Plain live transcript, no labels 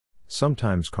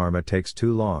Sometimes karma takes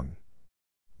too long.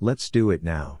 Let's do it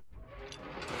now.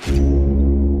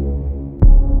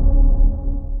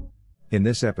 In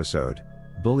this episode,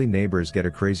 bully neighbors get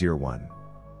a crazier one.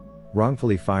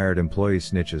 Wrongfully fired employee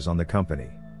snitches on the company.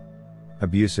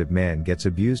 Abusive man gets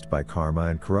abused by karma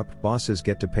and corrupt bosses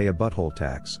get to pay a butthole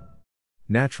tax.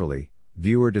 Naturally,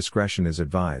 viewer discretion is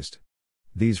advised.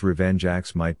 These revenge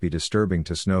acts might be disturbing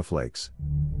to snowflakes.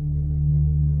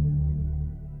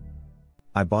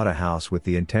 I bought a house with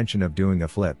the intention of doing a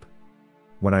flip.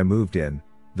 When I moved in,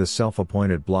 the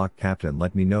self-appointed block captain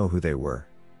let me know who they were.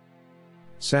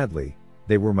 Sadly,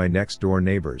 they were my next-door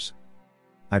neighbors.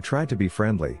 I tried to be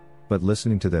friendly, but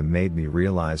listening to them made me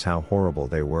realize how horrible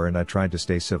they were, and I tried to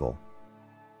stay civil.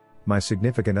 My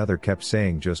significant other kept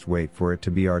saying, "Just wait for it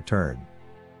to be our turn."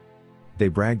 They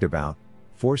bragged about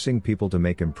forcing people to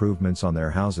make improvements on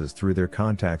their houses through their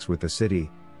contacts with the city,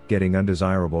 getting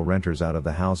undesirable renters out of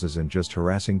the houses, and just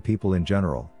harassing people in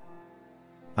general.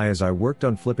 As I worked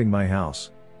on flipping my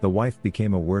house, the wife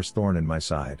became a worse thorn in my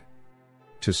side.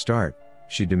 To start,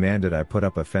 she demanded I put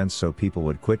up a fence so people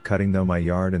would quit cutting through my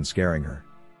yard and scaring her.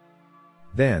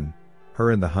 Then,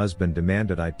 her and the husband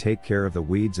demanded I take care of the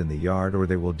weeds in the yard or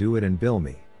they will do it and bill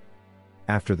me.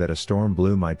 After that, a storm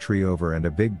blew my tree over and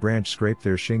a big branch scraped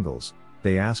their shingles.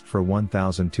 They asked for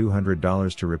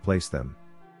 $1,200 to replace them.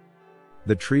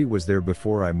 The tree was there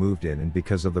before I moved in, and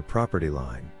because of the property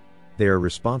line, they are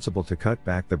responsible to cut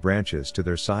back the branches to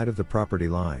their side of the property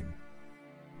line.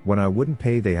 When I wouldn't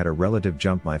pay, they had a relative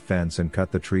jump my fence and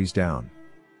cut the trees down.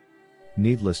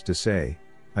 Needless to say,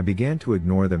 I began to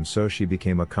ignore them, so she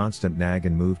became a constant nag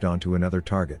and moved on to another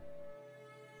target.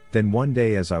 Then one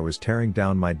day, as I was tearing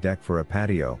down my deck for a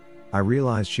patio, I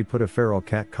realized she put a feral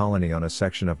cat colony on a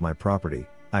section of my property.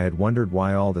 I had wondered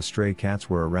why all the stray cats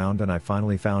were around, and I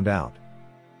finally found out.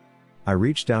 I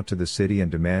reached out to the city and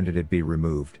demanded it be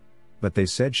removed, but they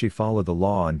said she followed the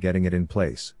law on getting it in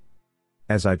place.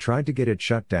 As I tried to get it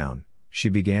shut down, she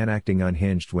began acting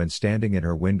unhinged when standing in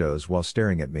her windows while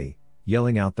staring at me,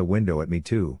 yelling out the window at me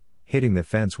too, hitting the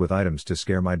fence with items to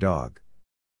scare my dog.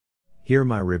 Here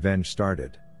my revenge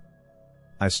started.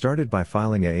 I started by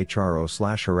filing a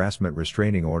HRO/harassment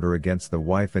restraining order against the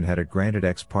wife and had it granted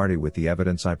ex parte with the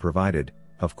evidence I provided.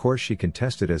 Of course she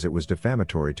contested as it was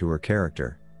defamatory to her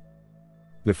character.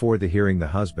 Before the hearing, the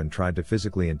husband tried to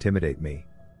physically intimidate me.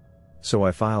 So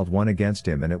I filed one against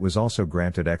him and it was also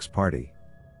granted ex parte.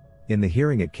 In the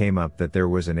hearing it came up that there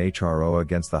was an HRO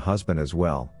against the husband as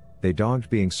well. They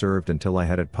dogged being served until I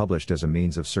had it published as a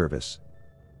means of service.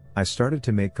 I started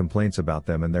to make complaints about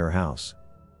them and their house.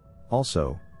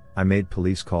 Also, I made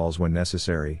police calls when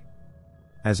necessary.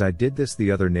 As I did this, the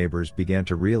other neighbors began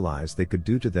to realize they could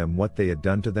do to them what they had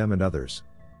done to them and others.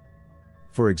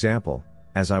 For example,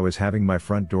 as I was having my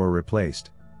front door replaced,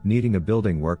 needing a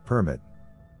building work permit.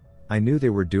 I knew they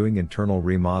were doing internal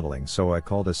remodeling, so I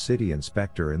called a city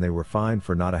inspector and they were fined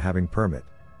for not having permit.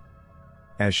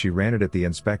 As she ran it at the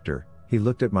inspector, he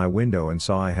looked at my window and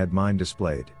saw I had mine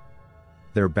displayed.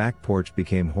 Their back porch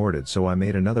became hoarded, so I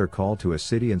made another call to a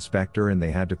city inspector and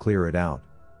they had to clear it out.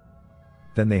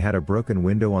 Then they had a broken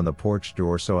window on the porch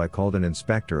door, so I called an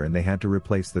inspector and they had to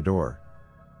replace the door.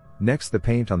 Next, the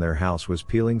paint on their house was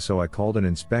peeling, so I called an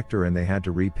inspector and they had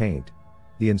to repaint.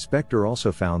 The inspector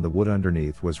also found the wood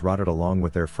underneath was rotted along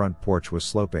with their front porch was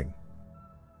sloping.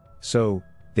 So,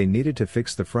 they needed to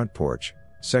fix the front porch,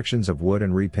 sections of wood,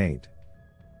 and repaint.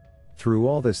 Through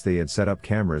all this, they had set up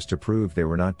cameras to prove they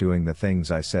were not doing the things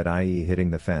I said, i.e.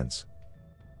 hitting the fence.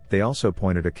 They also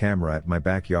pointed a camera at my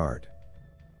backyard.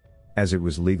 As it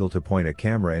was legal to point a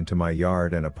camera into my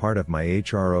yard and a part of my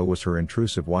HRO was her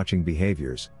intrusive watching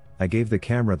behaviors, I gave the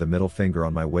camera the middle finger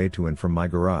on my way to and from my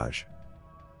garage.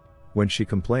 When she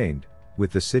complained,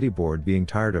 with the city board being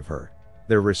tired of her,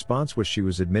 their response was she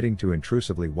was admitting to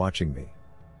intrusively watching me.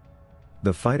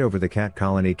 The fight over the cat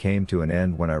colony came to an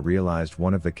end when I realized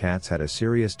one of the cats had a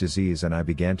serious disease and I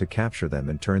began to capture them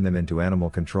and turn them into animal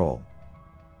control.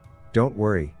 Don't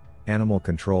worry, animal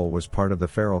control was part of the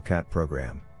feral cat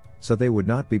program, so they would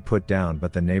not be put down,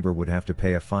 but the neighbor would have to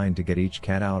pay a fine to get each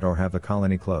cat out or have the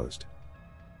colony closed.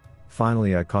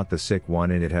 Finally, I caught the sick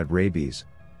one and it had rabies.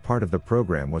 Part of the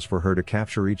program was for her to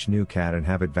capture each new cat and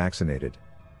have it vaccinated.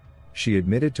 She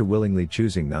admitted to willingly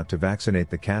choosing not to vaccinate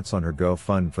the cats on her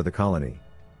GoFund for the colony.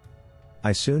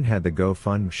 I soon had the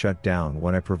GoFund shut down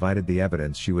when I provided the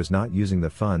evidence she was not using the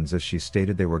funds as she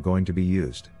stated they were going to be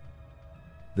used.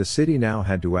 The city now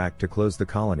had to act to close the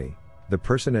colony. The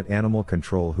person at Animal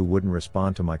Control who wouldn't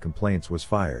respond to my complaints was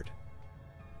fired.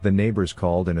 The neighbors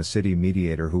called in a city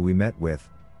mediator who we met with,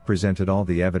 presented all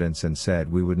the evidence and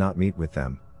said we would not meet with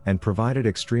them, and provided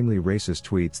extremely racist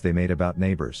tweets they made about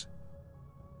neighbors.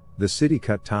 The city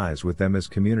cut ties with them as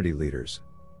community leaders.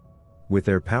 With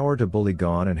their power to bully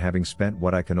gone and having spent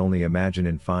what I can only imagine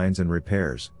in fines and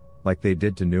repairs, like they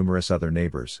did to numerous other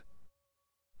neighbors.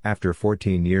 After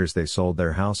 14 years they sold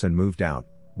their house and moved out,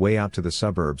 way out to the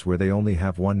suburbs where they only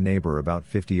have one neighbor about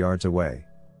 50 yards away.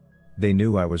 They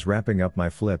knew I was wrapping up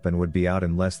my flip and would be out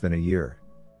in less than a year.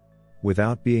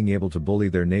 Without being able to bully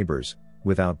their neighbors,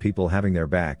 without people having their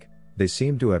back, they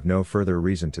seemed to have no further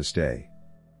reason to stay.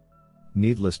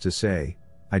 Needless to say,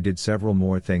 I did several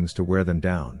more things to wear them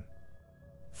down.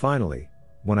 Finally,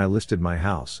 when I listed my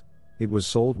house, it was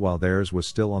sold while theirs was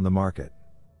still on the market.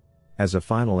 As a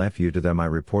final FU to them, I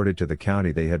reported to the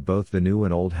county they had both the new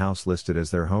and old house listed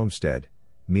as their homestead,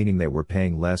 meaning they were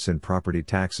paying less in property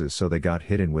taxes, so they got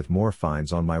hit in with more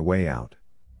fines on my way out.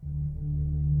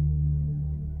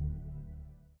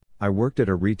 I worked at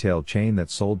a retail chain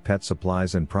that sold pet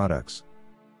supplies and products.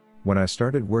 When I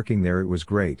started working there, it was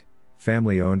great,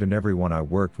 family owned, and everyone I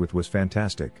worked with was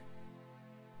fantastic.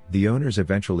 The owners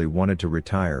eventually wanted to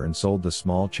retire and sold the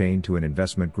small chain to an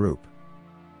investment group.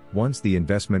 Once the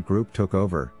investment group took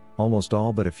over, almost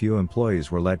all but a few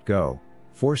employees were let go,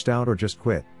 forced out, or just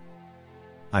quit.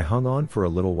 I hung on for a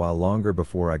little while longer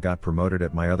before I got promoted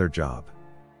at my other job.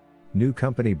 New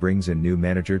company brings in new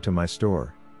manager to my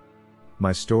store.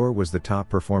 My store was the top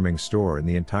performing store in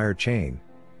the entire chain,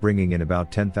 bringing in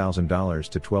about $10,000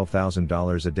 to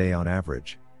 $12,000 a day on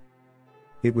average.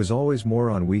 It was always more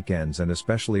on weekends and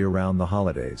especially around the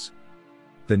holidays.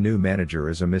 The new manager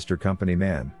is a Mr. Company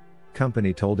man.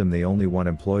 Company told him they only want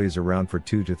employees around for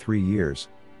 2 to 3 years,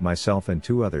 myself and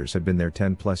 2 others had been there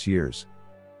 10 plus years.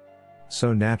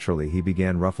 So naturally he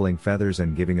began ruffling feathers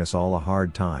and giving us all a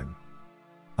hard time.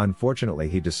 Unfortunately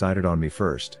he decided on me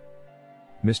first.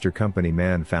 Mr. Company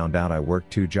man found out I worked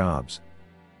 2 jobs.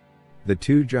 The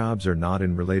 2 jobs are not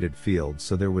in related fields,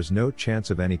 so there was no chance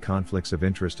of any conflicts of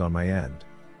interest on my end.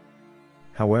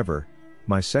 However,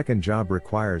 my second job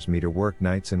requires me to work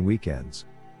nights and weekends.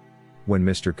 When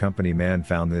Mr. Company man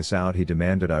found this out, he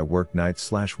demanded I work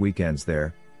nights/weekends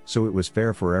there, so it was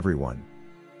fair for everyone.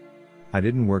 I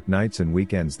didn't work nights and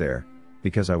weekends there,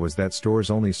 because I was that store's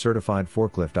only certified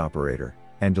forklift operator,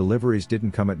 and deliveries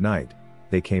didn't come at night,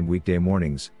 they came weekday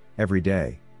mornings, every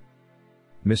day.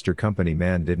 Mr. Company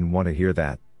man didn't want to hear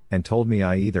that, and told me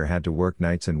I either had to work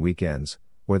nights and weekends,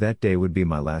 or that day would be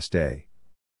my last day.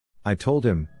 I told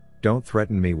him, "Don't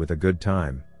threaten me with a good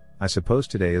time, I suppose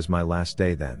today is my last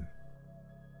day then."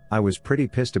 I was pretty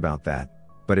pissed about that,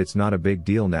 but it's not a big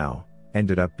deal now,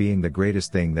 ended up being the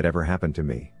greatest thing that ever happened to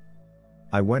me.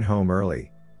 I went home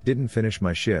early, didn't finish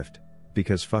my shift,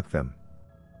 because fuck them.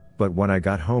 But when I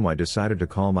got home I decided to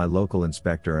call my local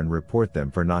inspector and report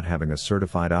them for not having a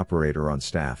certified operator on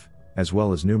staff, as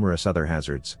well as numerous other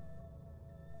hazards.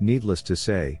 Needless to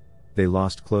say, they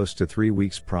lost close to 3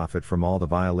 weeks' profit from all the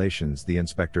violations the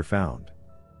inspector found.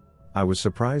 I was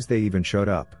surprised they even showed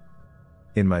up.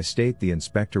 In my state, the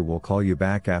inspector will call you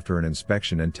back after an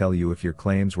inspection and tell you if your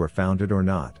claims were founded or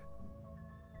not.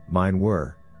 Mine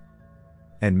were.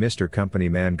 And Mr. Company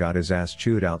man got his ass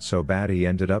chewed out so bad he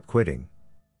ended up quitting.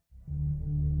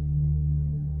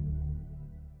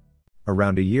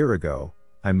 Around a year ago,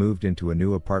 I moved into a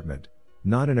new apartment,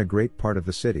 not in a great part of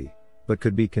the city, but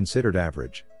could be considered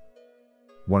average.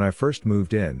 When I first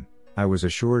moved in, I was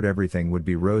assured everything would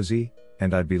be rosy,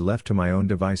 and I'd be left to my own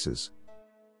devices.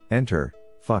 Enter,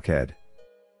 fuckhead.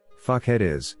 Fuckhead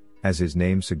is, as his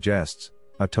name suggests,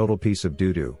 a total piece of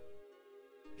doo-doo.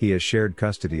 He has shared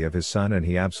custody of his son and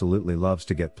he absolutely loves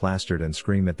to get plastered and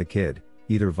scream at the kid,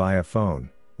 either via phone,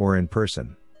 or in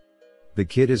person. The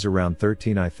kid is around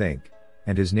 13 I think,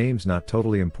 and his name's not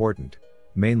totally important,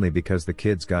 mainly because the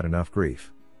kid's got enough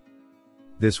grief.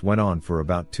 This went on for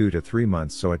about 2 to 3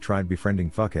 months, so I tried befriending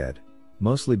fuckhead,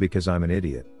 mostly because I'm an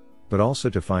idiot, but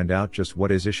also to find out just what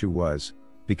his issue was,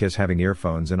 because having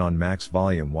earphones in on max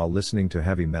volume while listening to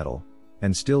heavy metal,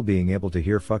 and still being able to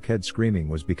hear fuckhead screaming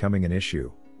was becoming an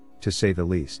issue, to say the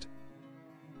least.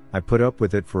 I put up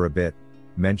with it for a bit,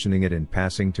 mentioning it in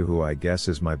passing to who I guess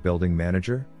is my building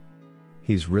manager.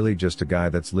 He's really just a guy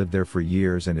that's lived there for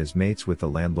years and is mates with the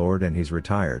landlord, and he's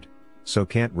retired, so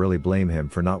can't really blame him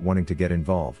for not wanting to get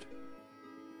involved.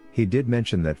 He did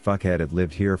mention that fuckhead had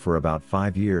lived here for about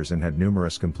 5 years and had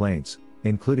numerous complaints,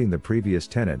 including the previous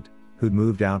tenant, who'd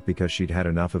moved out because she'd had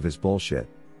enough of his bullshit.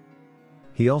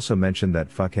 He also mentioned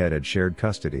that fuckhead had shared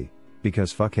custody,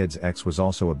 because fuckhead's ex was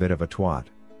also a bit of a twat.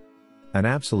 An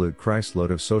absolute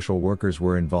Christload of social workers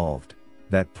were involved,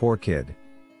 that poor kid.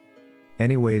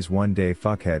 Anyways, one day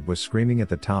fuckhead was screaming at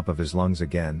the top of his lungs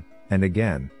again, and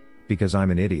again, because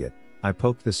I'm an idiot, I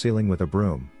poked the ceiling with a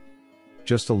broom.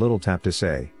 Just a little tap to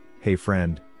say, "Hey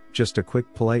friend, Just a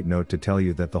quick polite note to tell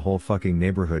you that the whole fucking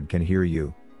neighborhood can hear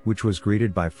you, which was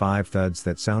greeted by 5 thuds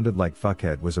that sounded like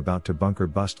fuckhead was about to bunker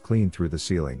bust clean through the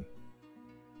ceiling.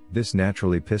 This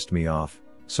naturally pissed me off,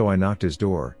 so I knocked his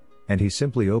door, and he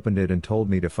simply opened it and told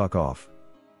me to fuck off.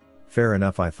 Fair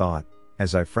enough, I thought,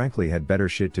 as I frankly had better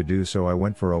shit to do, so I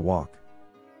went for a walk.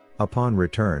 Upon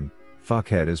return,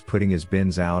 fuckhead is putting his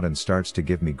bins out and starts to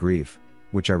give me grief,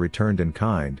 which I returned in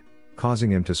kind,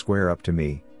 causing him to square up to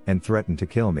me, and threaten to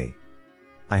kill me.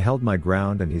 I held my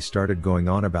ground and he started going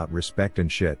on about respect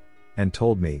and shit, and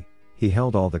told me he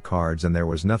held all the cards and there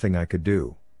was nothing I could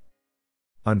do.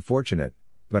 Unfortunate,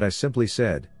 but I simply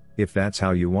said, if that's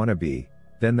how you wanna be,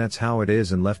 then that's how it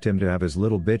is, and left him to have his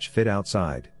little bitch fit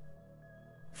outside.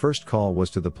 First call was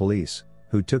to the police,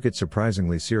 who took it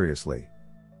surprisingly seriously.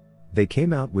 They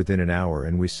came out within an hour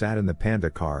and we sat in the Panda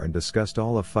car and discussed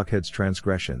all of fuckhead's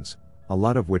transgressions, a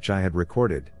lot of which I had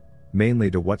recorded, mainly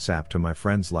to WhatsApp to my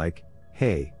friends like,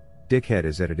 hey, dickhead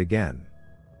is at it again.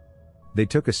 They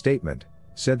took a statement,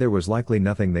 said there was likely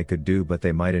nothing they could do but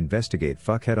they might investigate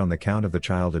fuckhead on the count of the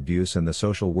child abuse and the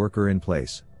social worker in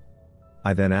place.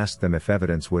 I then asked them if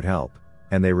evidence would help,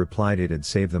 and they replied it'd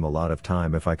save them a lot of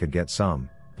time if I could get some,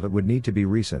 but would need to be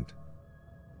recent.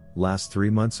 Last 3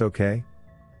 months okay?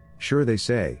 Sure, they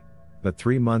say, but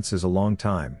 3 months is a long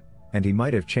time, and he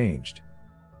might have changed.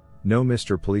 No,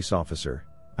 Mr. Police Officer,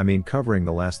 I mean covering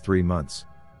the last 3 months.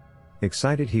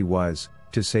 Excited he was,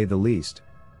 to say the least.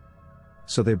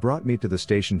 So they brought me to the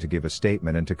station to give a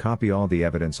statement and to copy all the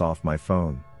evidence off my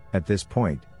phone. At this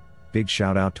point, big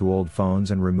shout out to old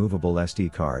phones and removable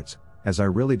SD cards, as I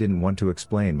really didn't want to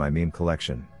explain my meme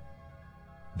collection.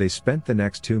 They spent the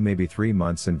next 2 maybe 3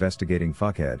 months investigating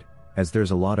fuckhead, as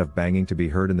there's a lot of banging to be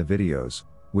heard in the videos,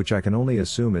 which I can only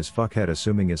assume is fuckhead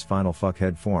assuming his final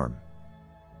fuckhead form.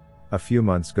 A few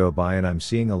months go by and I'm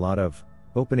seeing a lot of,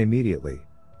 open immediately,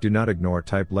 do not ignore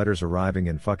type letters arriving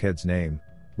in fuckhead's name,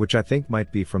 which I think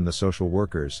might be from the social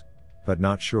workers, but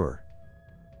not sure.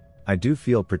 I do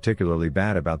feel particularly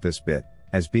bad about this bit,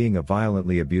 as being a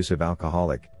violently abusive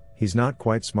alcoholic, he's not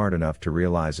quite smart enough to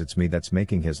realize it's me that's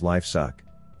making his life suck,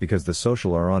 because the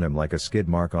social are on him like a skid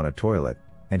mark on a toilet,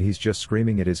 and he's just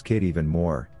screaming at his kid even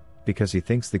more, because he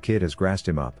thinks the kid has grassed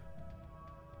him up.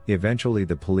 Eventually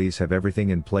the police have everything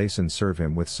in place and serve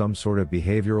him with some sort of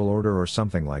behavioral order or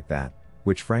something like that,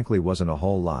 which frankly wasn't a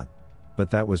whole lot, but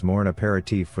that was more an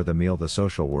aperitif for the meal the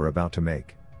social were about to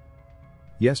make.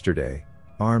 Yesterday,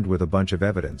 armed with a bunch of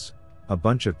evidence, a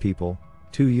bunch of people,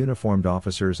 2 uniformed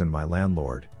officers and my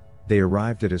landlord, they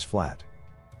arrived at his flat.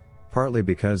 Partly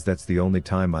because that's the only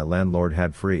time my landlord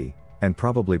had free, and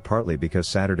probably partly because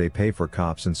Saturday pay for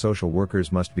cops and social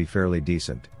workers must be fairly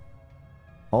decent.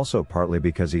 Also partly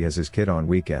because he has his kid on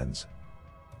weekends.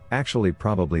 Actually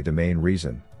probably the main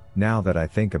reason, now that I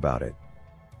think about it.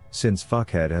 Since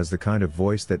fuckhead has the kind of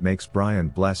voice that makes Brian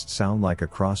Blessed sound like a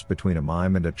cross between a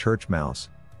mime and a church mouse,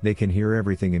 they can hear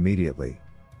everything immediately.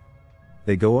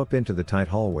 They go up into the tight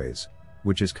hallways,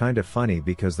 which is kind of funny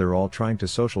because they're all trying to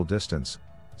social distance,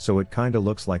 so it kinda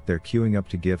looks like they're queuing up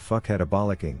to give fuckhead a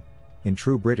bollocking, in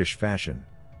true British fashion.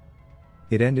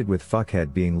 It ended with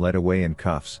fuckhead being led away in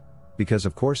cuffs, because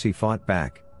of course he fought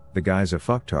back, the guy's a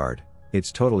fucktard,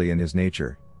 it's totally in his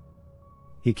nature.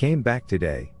 He came back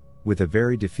today, with a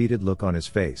very defeated look on his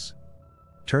face.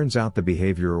 Turns out the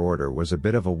behavior order was a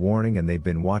bit of a warning and they've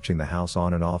been watching the house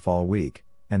on and off all week,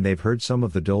 and they've heard some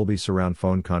of the Dolby surround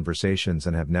phone conversations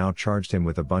and have now charged him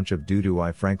with a bunch of doo-doo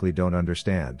I frankly don't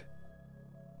understand.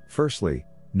 Firstly,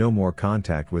 no more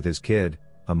contact with his kid,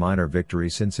 a minor victory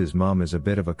since his mum is a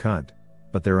bit of a cunt,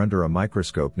 but they're under a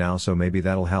microscope now so maybe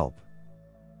that'll help.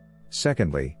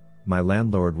 Secondly, my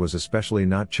landlord was especially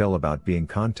not chill about being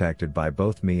contacted by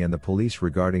both me and the police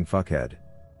regarding fuckhead.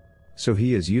 So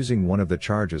he is using one of the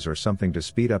charges or something to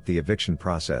speed up the eviction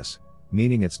process,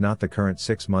 meaning it's not the current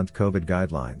 6-month COVID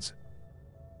guidelines.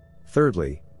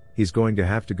 Thirdly, he's going to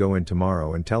have to go in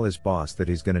tomorrow and tell his boss that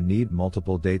he's gonna need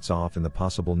multiple dates off in the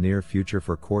possible near future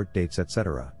for court dates,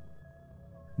 etc.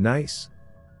 Nice.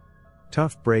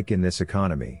 Tough break in this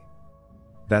economy.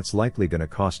 That's likely gonna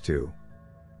cost too.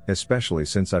 Especially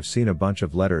since I've seen a bunch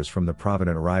of letters from the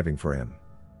Provident arriving for him.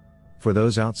 For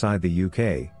those outside the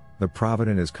UK, the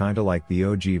Provident is kinda like the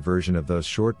OG version of those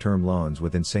short-term loans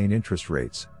with insane interest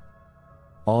rates.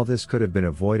 All this could have been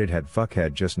avoided had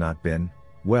fuckhead just not been,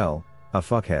 well, a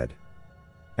fuckhead.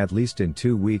 At least in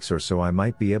 2 weeks or so I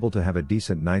might be able to have a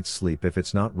decent night's sleep if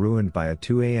it's not ruined by a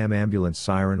 2 a.m. ambulance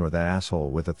siren or that asshole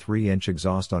with a 3-inch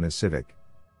exhaust on his Civic.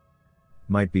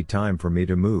 Might be time for me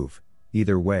to move,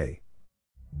 either way.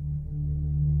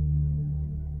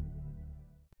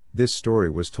 This story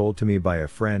was told to me by a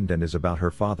friend and is about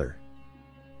her father.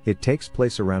 It takes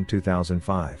place around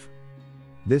 2005.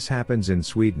 This happens in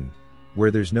Sweden,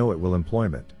 where there's no at-will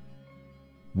employment.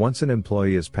 Once an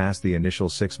employee is past the initial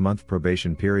 6-month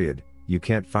probation period, you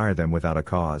can't fire them without a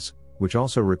cause, which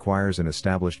also requires an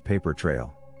established paper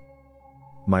trail.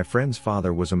 My friend's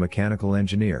father was a mechanical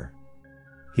engineer.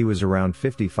 He was around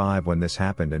 55 when this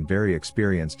happened and very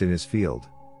experienced in his field.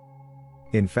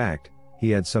 In fact,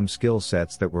 he had some skill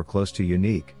sets that were close to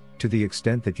unique, to the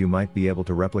extent that you might be able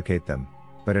to replicate them,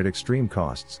 but at extreme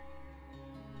costs.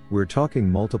 We're talking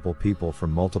multiple people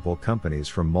from multiple companies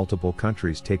from multiple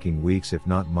countries taking weeks if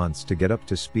not months to get up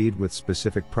to speed with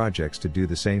specific projects to do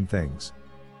the same things.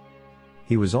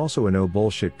 He was also a no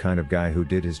bullshit kind of guy who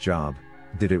did his job,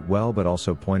 did it well but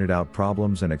also pointed out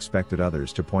problems and expected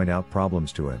others to point out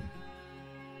problems to him.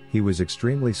 He was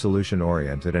extremely solution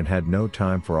oriented and had no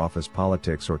time for office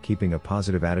politics or keeping a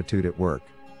positive attitude at work.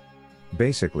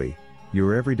 Basically,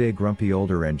 your everyday grumpy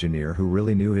older engineer who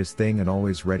really knew his thing and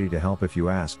always ready to help if you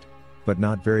asked, but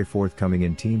not very forthcoming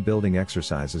in team building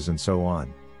exercises and so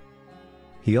on.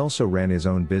 He also ran his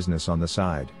own business on the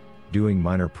side, doing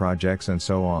minor projects and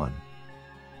so on.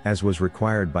 As was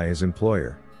required by his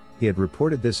employer, he had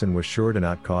reported this and was sure to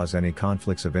not cause any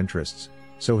conflicts of interests,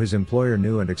 so his employer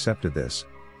knew and accepted this.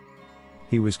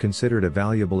 He was considered a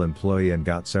valuable employee and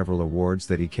got several awards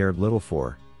that he cared little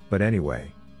for, but anyway.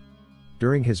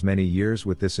 During his many years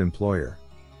with this employer,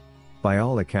 by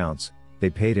all accounts, they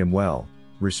paid him well,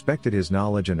 respected his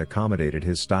knowledge and accommodated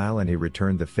his style, and he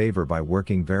returned the favor by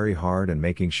working very hard and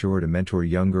making sure to mentor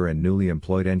younger and newly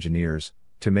employed engineers,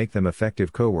 to make them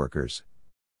effective co-workers.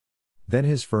 Then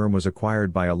his firm was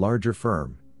acquired by a larger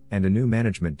firm, and a new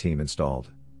management team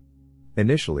installed.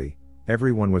 Initially,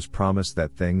 everyone was promised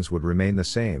that things would remain the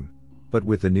same, but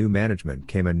with the new management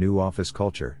came a new office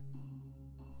culture.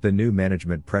 The new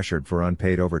management pressured for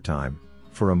unpaid overtime,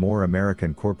 for a more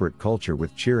American corporate culture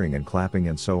with cheering and clapping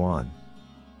and so on.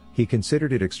 He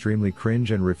considered it extremely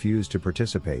cringe and refused to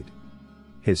participate.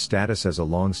 His status as a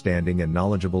long-standing and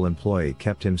knowledgeable employee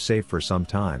kept him safe for some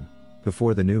time,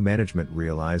 before the new management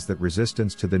realized that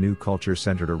resistance to the new culture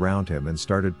centered around him and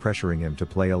started pressuring him to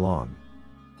play along.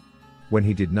 When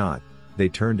he did not, they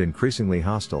turned increasingly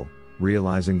hostile,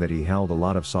 realizing that he held a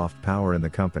lot of soft power in the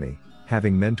company,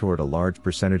 having mentored a large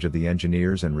percentage of the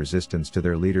engineers and resistance to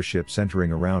their leadership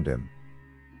centering around him.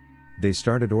 They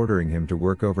started ordering him to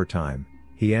work overtime.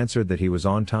 He answered that he was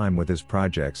on time with his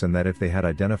projects and that if they had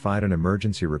identified an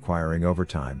emergency requiring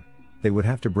overtime, they would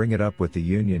have to bring it up with the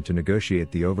union to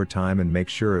negotiate the overtime and make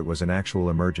sure it was an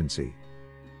actual emergency.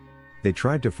 They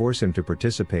tried to force him to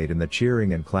participate in the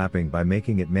cheering and clapping by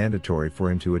making it mandatory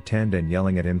for him to attend and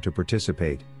yelling at him to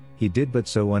participate. He did, but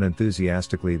so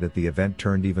unenthusiastically that the event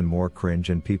turned even more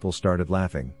cringe and people started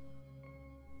laughing.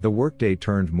 The workday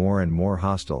turned more and more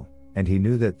hostile, and he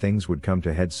knew that things would come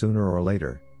to head sooner or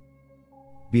later.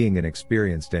 Being an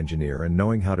experienced engineer and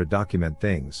knowing how to document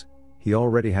things, he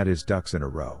already had his ducks in a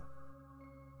row.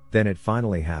 Then it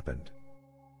finally happened.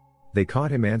 They caught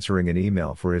him answering an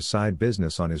email for his side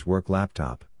business on his work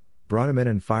laptop, brought him in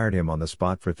and fired him on the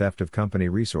spot for theft of company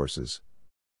resources.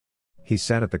 He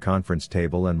sat at the conference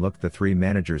table and looked the 3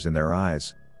 managers in their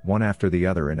eyes, one after the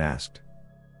other, and asked,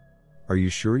 "Are you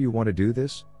sure you want to do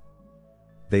this?"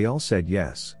 They all said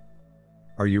yes.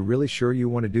 "Are you really sure you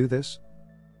want to do this?"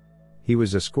 He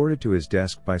was escorted to his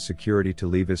desk by security to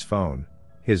leave his phone,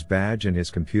 his badge and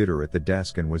his computer at the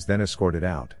desk, and was then escorted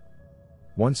out.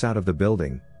 Once out of the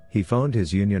building, he phoned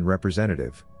his union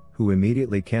representative, who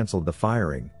immediately canceled the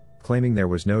firing, claiming there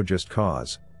was no just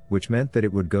cause, which meant that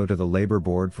it would go to the labor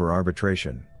board for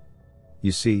arbitration.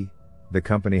 You see, the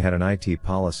company had an IT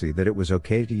policy that it was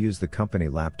okay to use the company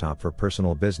laptop for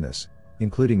personal business,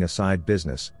 including a side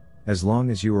business, as long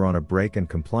as you were on a break and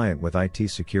compliant with IT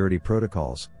security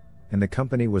protocols, and the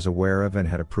company was aware of and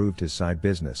had approved his side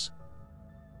business.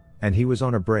 And he was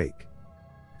on a break.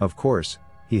 Of course,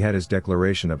 he had his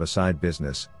declaration of a side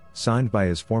business, signed by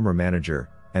his former manager,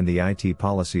 and the IT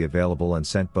policy available and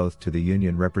sent both to the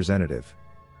union representative.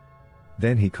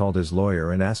 Then he called his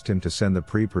lawyer and asked him to send the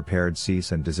pre-prepared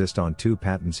cease and desist on 2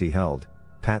 patents he held,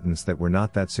 patents that were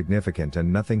not that significant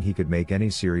and nothing he could make any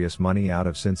serious money out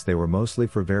of since they were mostly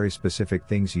for very specific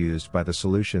things used by the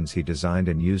solutions he designed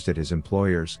and used at his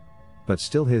employers, but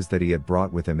still his that he had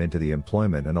brought with him into the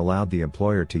employment and allowed the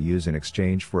employer to use in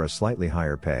exchange for a slightly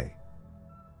higher pay.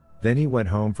 Then he went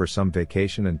home for some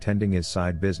vacation and tending his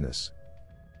side business.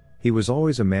 He was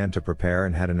always a man to prepare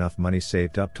and had enough money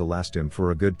saved up to last him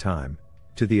for a good time,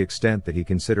 to the extent that he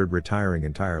considered retiring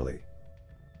entirely.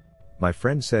 My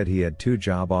friend said he had 2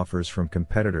 job offers from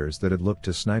competitors that had looked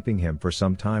to sniping him for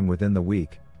some time within the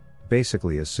week,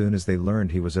 basically as soon as they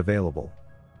learned he was available.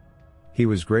 He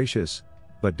was gracious,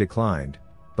 but declined,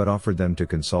 but offered them to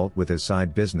consult with his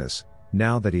side business,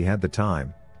 now that he had the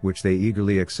time, which they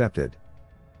eagerly accepted.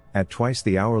 At twice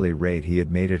the hourly rate he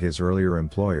had made at his earlier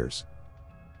employers.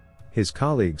 His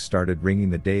colleagues started ringing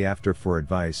the day after for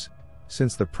advice.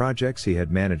 Since the projects he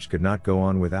had managed could not go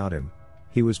on without him,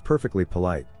 he was perfectly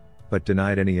polite, but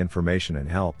denied any information and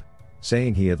help,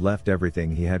 saying he had left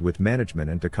everything he had with management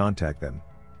and to contact them,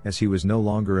 as he was no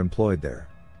longer employed there.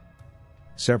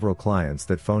 Several clients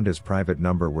that phoned his private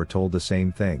number were told the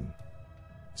same thing.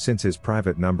 Since his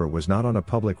private number was not on a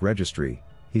public registry,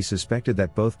 he suspected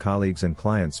that both colleagues and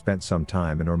clients spent some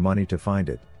time and or money to find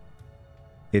it.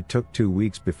 It took 2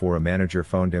 weeks before a manager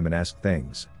phoned him and asked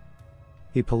things.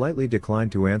 He politely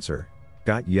declined to answer,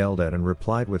 got yelled at and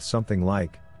replied with something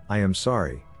like, "I am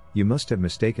sorry, you must have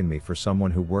mistaken me for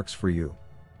someone who works for you,"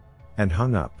 and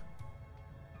hung up.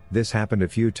 This happened a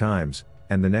few times,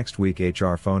 and the next week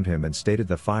HR phoned him and stated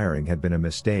the firing had been a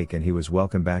mistake and he was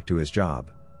welcome back to his job.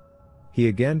 He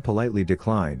again politely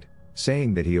declined,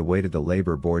 saying that he awaited the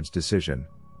labor board's decision,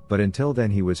 but until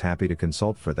then he was happy to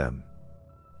consult for them.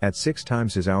 At 6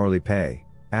 times his hourly pay,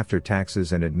 after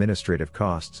taxes and administrative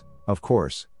costs, of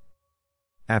course.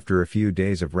 After a few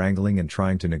days of wrangling and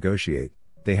trying to negotiate,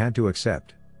 they had to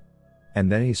accept.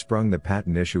 And then he sprung the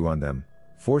patent issue on them,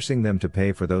 forcing them to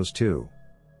pay for those too.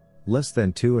 Less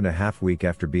than 2.5 weeks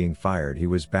after being fired he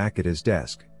was back at his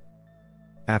desk.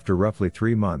 After roughly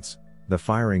 3 months, the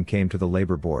firing came to the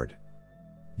labor board.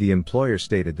 The employer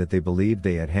stated that they believed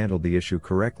they had handled the issue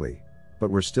correctly, but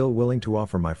were still willing to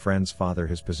offer my friend's father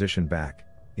his position back,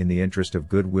 in the interest of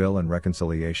goodwill and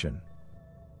reconciliation.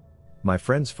 My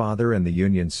friend's father and the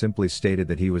union simply stated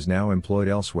that he was now employed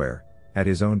elsewhere, at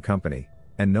his own company,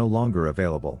 and no longer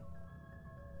available.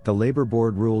 The labor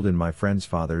board ruled in my friend's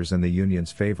father's and the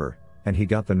union's favor, and he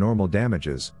got the normal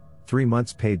damages, 3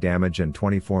 months pay damage and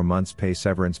 24 months pay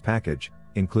severance package,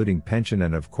 including pension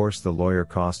and of course the lawyer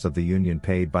costs of the union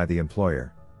paid by the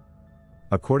employer.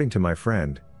 According to my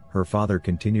friend, her father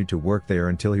continued to work there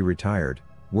until he retired,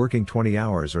 working 20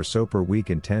 hours or so per week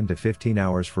and 10 to 15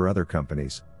 hours for other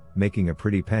companies, making a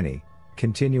pretty penny,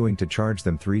 continuing to charge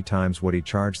them 3 times what he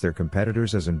charged their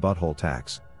competitors as in butthole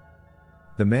tax.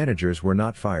 The managers were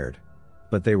not fired,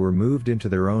 but they were moved into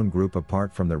their own group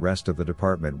apart from the rest of the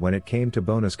department when it came to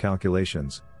bonus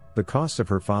calculations. The costs of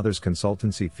her father's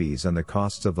consultancy fees and the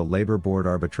costs of the labor board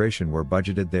arbitration were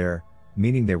budgeted there,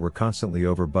 meaning they were constantly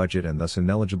over budget and thus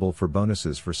ineligible for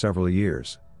bonuses for several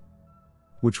years.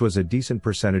 Which was a decent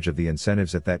percentage of the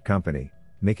incentives at that company,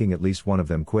 making at least one of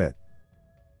them quit.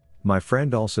 My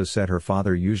friend also said her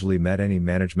father usually met any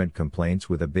management complaints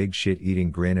with a big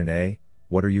shit-eating grin and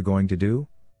 "What are you going to do?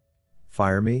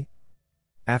 Fire me?"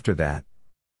 After that.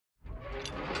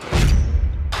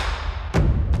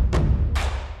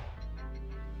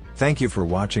 Thank you for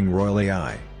watching Royal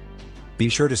A.I. Be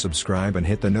sure to subscribe and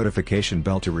hit the notification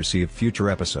bell to receive future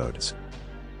episodes.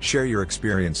 Share your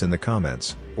experience in the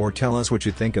comments, or tell us what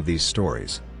you think of these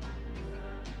stories.